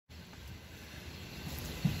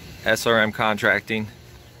SRM Contracting.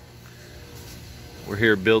 We're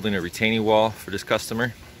here building a retaining wall for this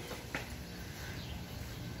customer.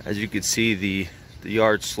 As you can see, the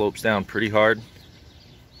yard slopes down pretty hard.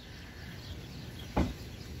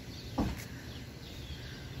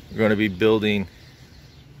 We're going to be building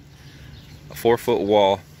a 4-foot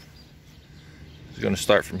wall. It's going to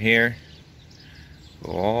start from here,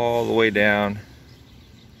 go all the way down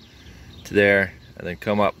to there, and then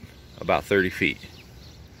come up about 30 feet.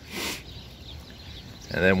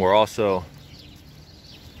 And then we're also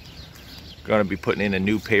going to be putting in a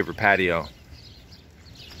new paver patio.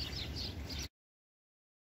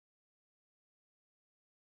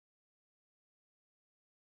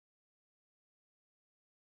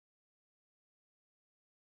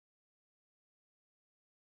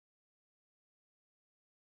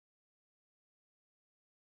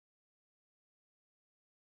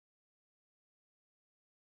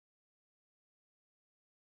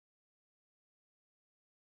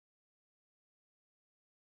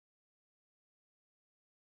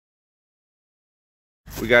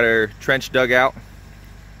 We got our trench dug out.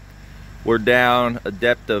 We're down a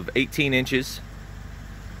depth of 18 inches.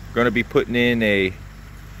 We're going to be putting in a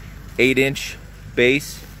 8-inch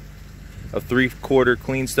base of 3/4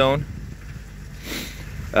 clean stone.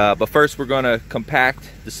 But first we're going to compact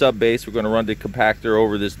the sub base. We're going to run the compactor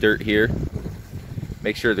over this dirt here.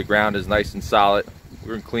 Make sure the ground is nice and solid. We're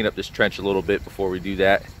going to clean up this trench a little bit before we do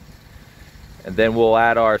that. And then we'll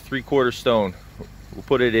add our 3/4 stone. We'll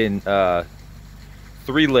put it in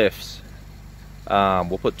 3 lifts.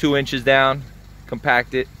 We'll put 2 inches down,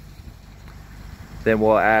 compact it. Then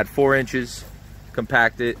we'll add 4 inches,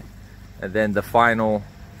 compact it, and then the final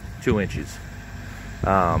 2 inches.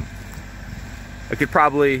 I could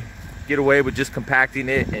probably get away with just compacting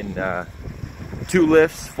it in 2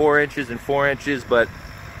 lifts, 4 inches and 4 inches, but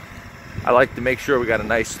I like to make sure we got a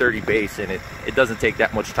nice sturdy base in it. It doesn't take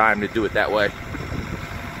that much time to do it that way.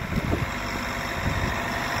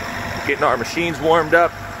 Getting our machines warmed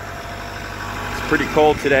up. It's pretty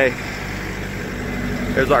cold today.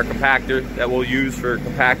 There's our compactor that we'll use for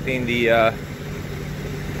compacting the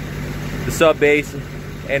sub base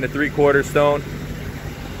and the 3/4 stone.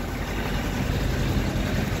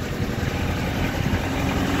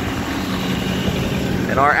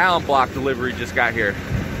 And our Allan Block delivery just got here.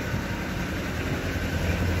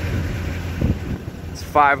 It's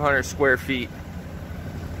 500 square feet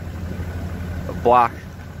of block.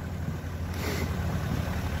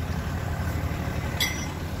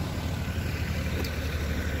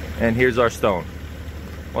 And here's our stone.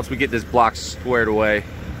 Once we get this block squared away,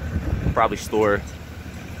 we'll probably store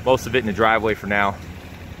most of it in the driveway for now.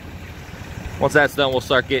 Once that's done, we'll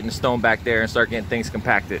start getting the stone back there and start getting things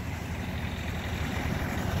compacted.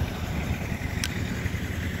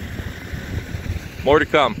 More to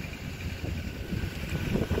come.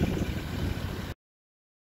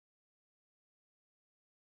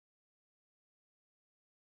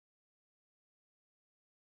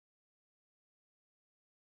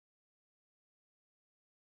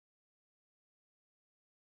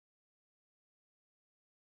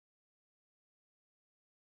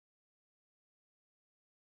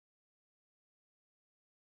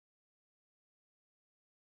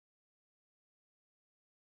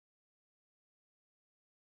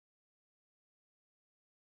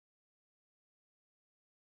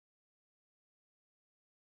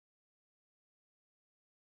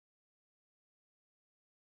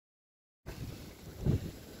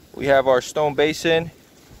 We have our stone base in.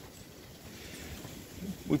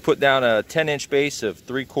 We put down a 10-inch base of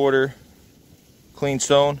 3/4 clean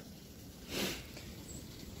stone.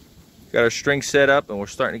 Got our string set up and we're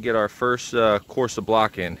starting to get our first course of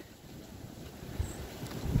block in.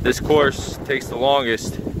 This course takes the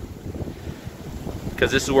longest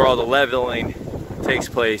because this is where all the leveling takes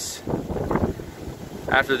place.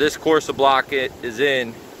 After this course of block is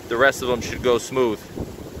in, the rest of them should go smooth.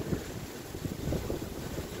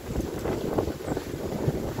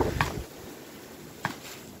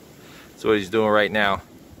 That's what he's doing right now.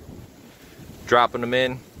 Dropping them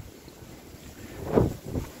in,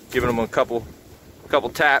 giving them a couple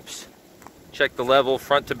taps, check the level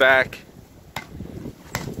front to back,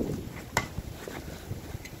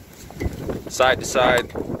 side to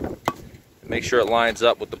side, make sure it lines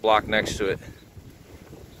up with the block next to it.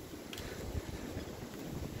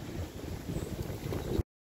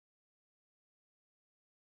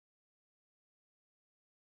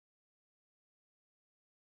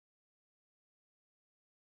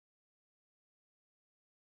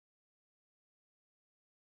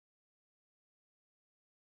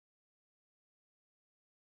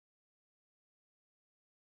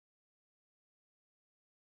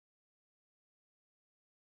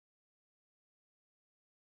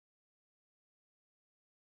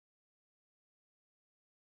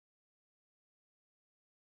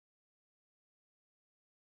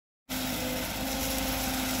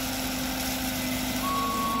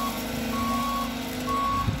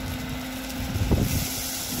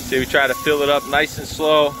 See, we try to fill it up nice and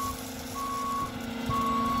slow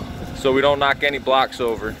so we don't knock any blocks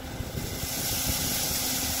over.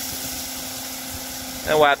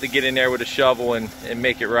 And we'll have to get in there with a shovel and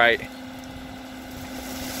make it right.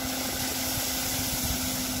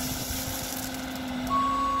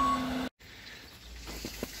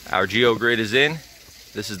 Our geogrid is in.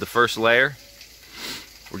 This is the first layer.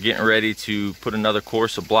 We're getting ready to put another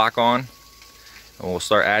course of block on, and we'll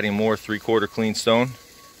start adding more 3/4 clean stone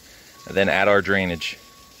and then add our drainage.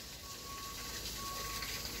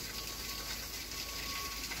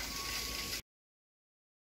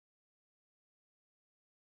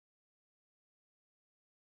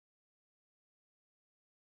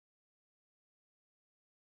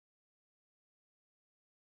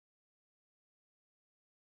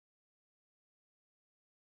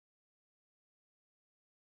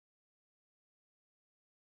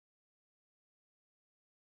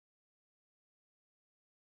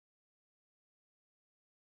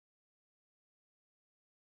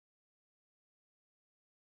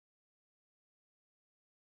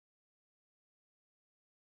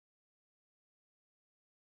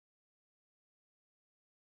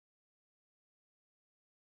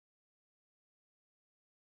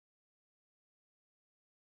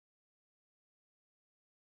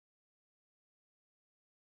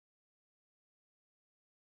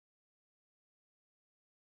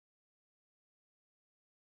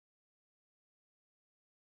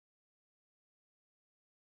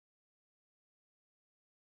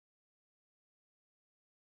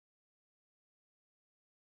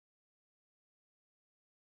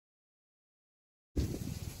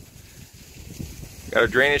 Got our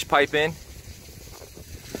drainage pipe in.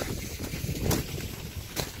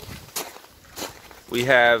 We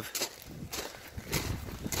have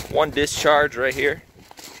one discharge right here.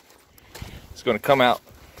 It's going to come out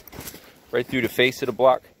right through the face of the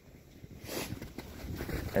block.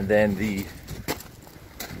 And then the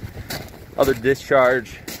other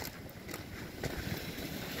discharge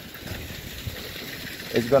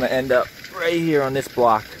is going to end up right here on this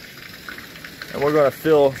block. And we're going to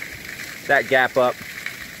fill that gap up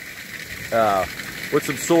with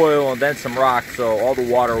some soil and then some rock, so all the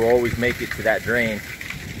water will always make it to that drain.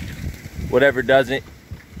 Whatever doesn't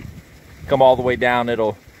come all the way down,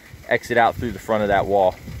 it'll exit out through the front of that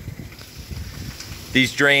wall.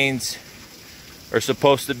 These drains are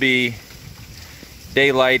supposed to be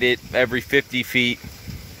daylighted every 50 feet.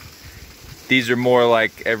 These are more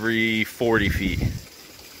like every 40 feet.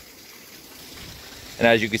 And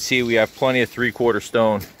as you can see, we have plenty of 3/4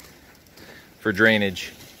 stone for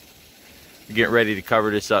drainage. We're getting ready to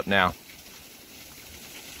cover this up now.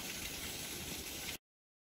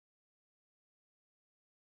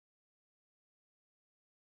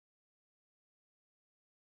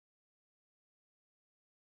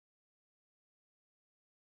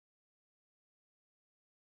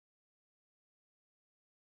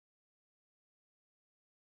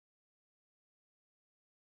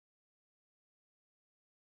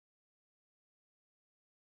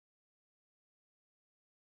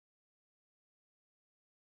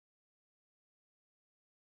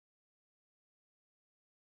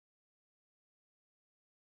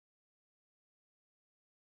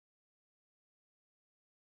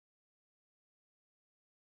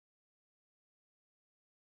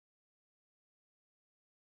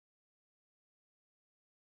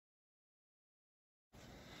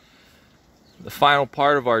 The final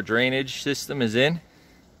part of our drainage system is in.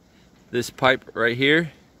 This pipe right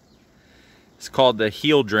here is called the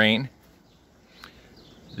heel drain.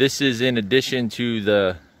 This is in addition to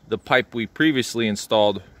the pipe we previously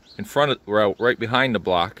installed in front of, right behind the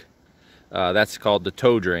block. That's called the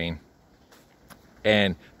toe drain.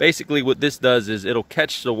 And basically what this does is it'll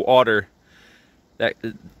catch the water, the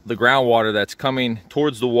groundwater that's coming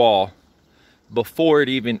towards the wall before it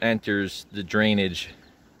even enters the drainage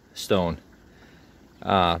stone.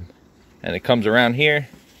 And it comes around here,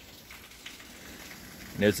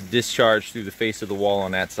 and there's a discharge through the face of the wall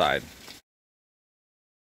on that side.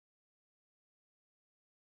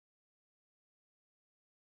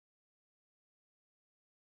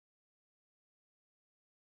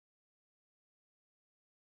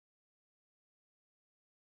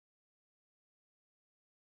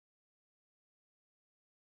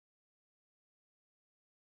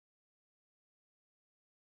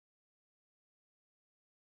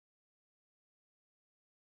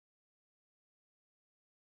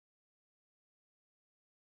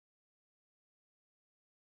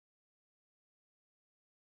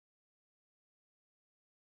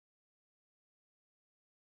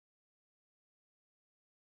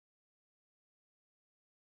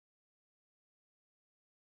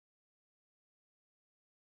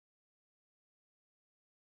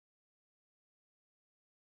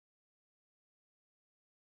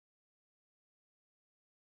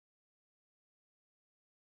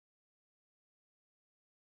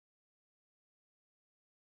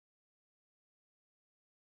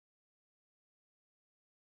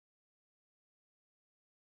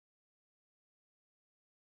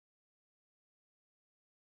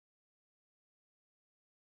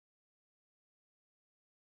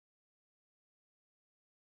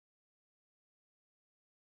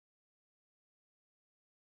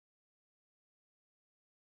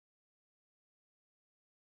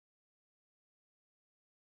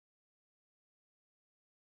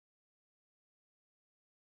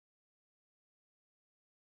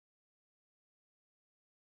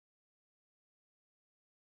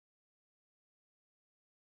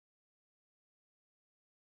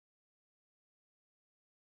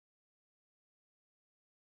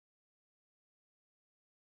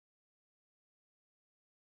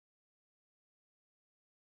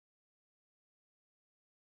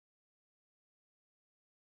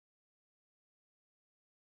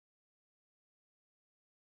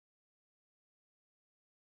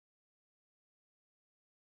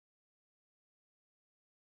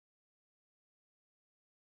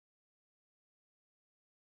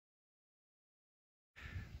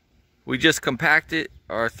 We just compacted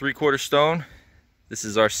our 3/4 stone. This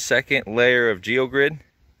is our second layer of GeoGrid. You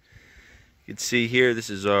can see here, this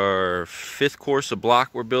is our 5th course of block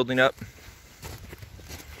we're building up.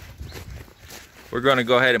 We're going to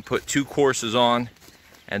go ahead and put 2 courses on,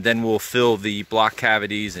 and then we'll fill the block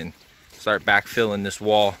cavities and start backfilling this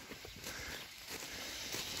wall.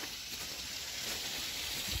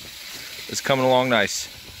 It's coming along nice.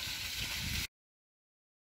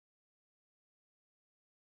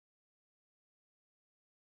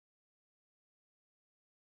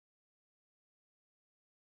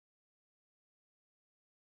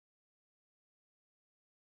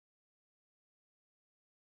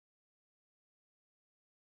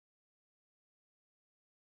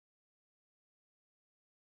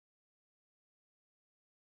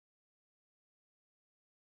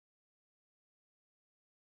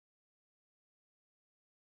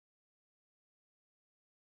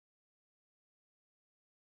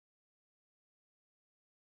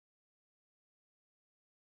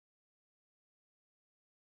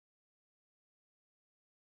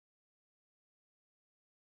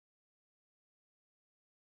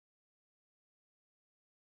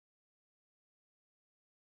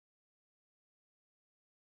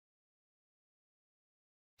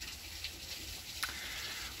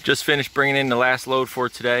 Just finished bringing in the last load for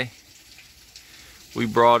today. We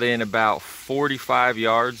brought in about 45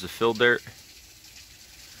 yards of fill dirt.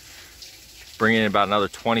 Bringing in about another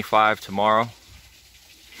 25 tomorrow.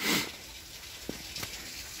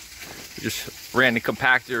 We just ran the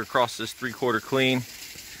compactor across this 3/4 clean.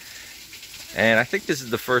 And I think this is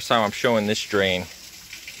the first time I'm showing this drain.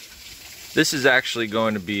 This is actually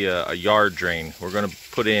going to be a yard drain. We're going to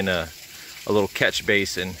put in a little catch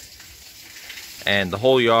basin. And the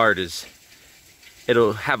whole yard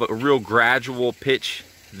it'll have a real gradual pitch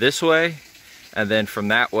this way, and then from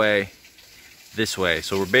that way, this way.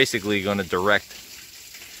 So we're basically going to direct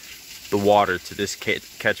the water to this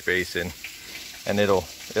catch basin, and it'll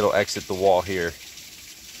exit the wall here.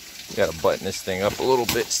 Got to button this thing up a little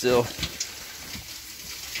bit still.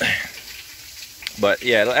 But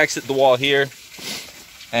yeah, it'll exit the wall here,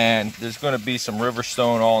 and there's going to be some river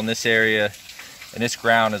stone all in this area. And this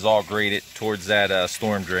ground is all graded towards that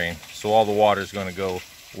storm drain. So all the water is going to go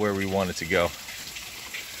where we want it to go.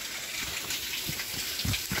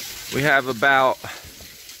 We have about, I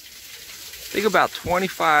think about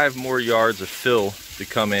 25 more yards of fill to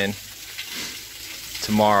come in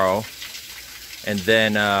tomorrow. And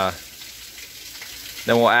then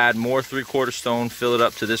we'll add more 3/4 stone, fill it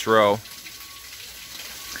up to this row.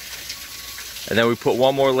 And then we put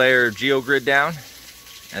one more layer of GeoGrid down.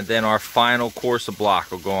 And then our final course of block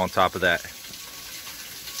will go on top of that.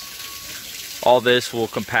 All this will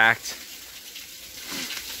compact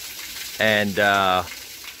and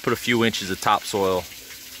put a few inches of topsoil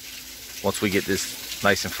once we get this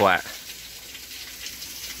nice and flat.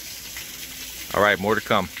 All right, more to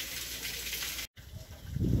come.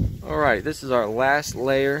 All right, this is our last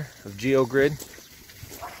layer of GeoGrid.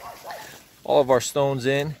 All of our stones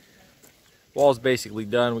in. Wall's basically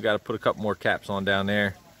done. We got to put a couple more caps on down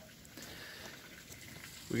there.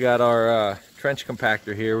 We got our trench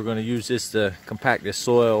compactor here. We're going to use this to compact this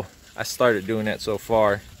soil. I started doing that so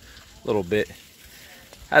far a little bit.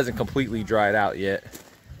 Hasn't completely dried out yet.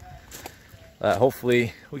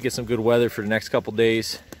 Hopefully we get some good weather for the next couple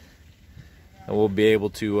days, and we'll be able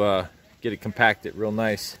to get it compacted real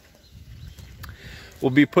nice.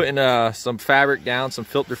 We'll be putting some fabric down, some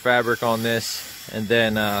filter fabric on this, and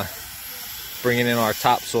then bringing in our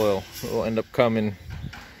topsoil. It'll end up coming,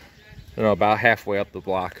 about halfway up the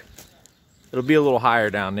block. It'll be a little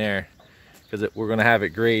higher down there because we're going to have it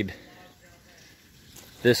grade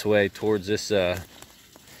this way towards this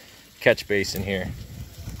catch basin here.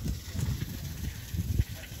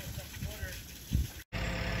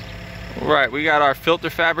 All right, we got our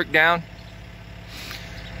filter fabric down.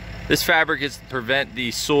 This fabric is to prevent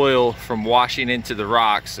the soil from washing into the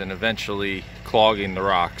rocks and eventually clogging the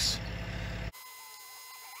rocks.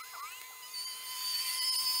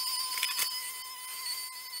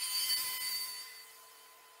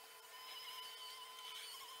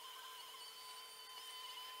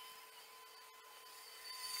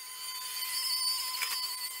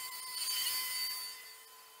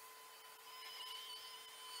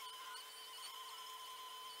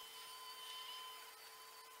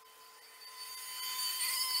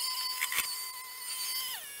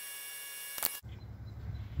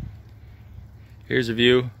 Here's a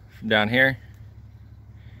view from down here.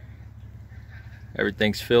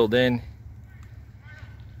 Everything's filled in.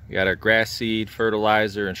 We got our grass seed,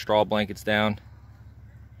 fertilizer, and straw blankets down.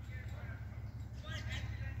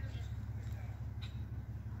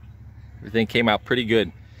 Everything came out pretty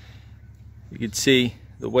good. You can see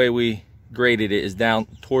the way we graded it is down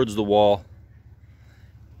towards the wall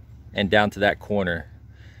and down to that corner.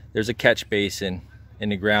 There's a catch basin in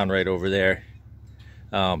the ground right over there,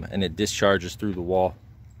 and it discharges through the wall.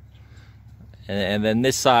 And then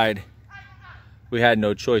this side, we had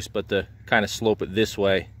no choice but to kind of slope it this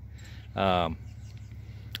way.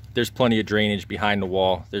 There's plenty of drainage behind the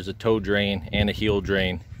wall. There's a toe drain and a heel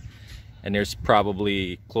drain, and there's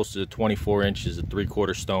probably close to 24 inches of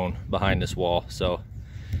 3/4 stone behind this wall, so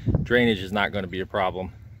drainage is not going to be a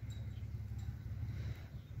problem.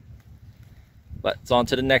 But it's on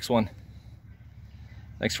to the next one.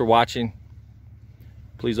 Thanks for watching.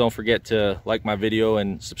 Please don't forget to like my video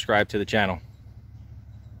and subscribe to the channel.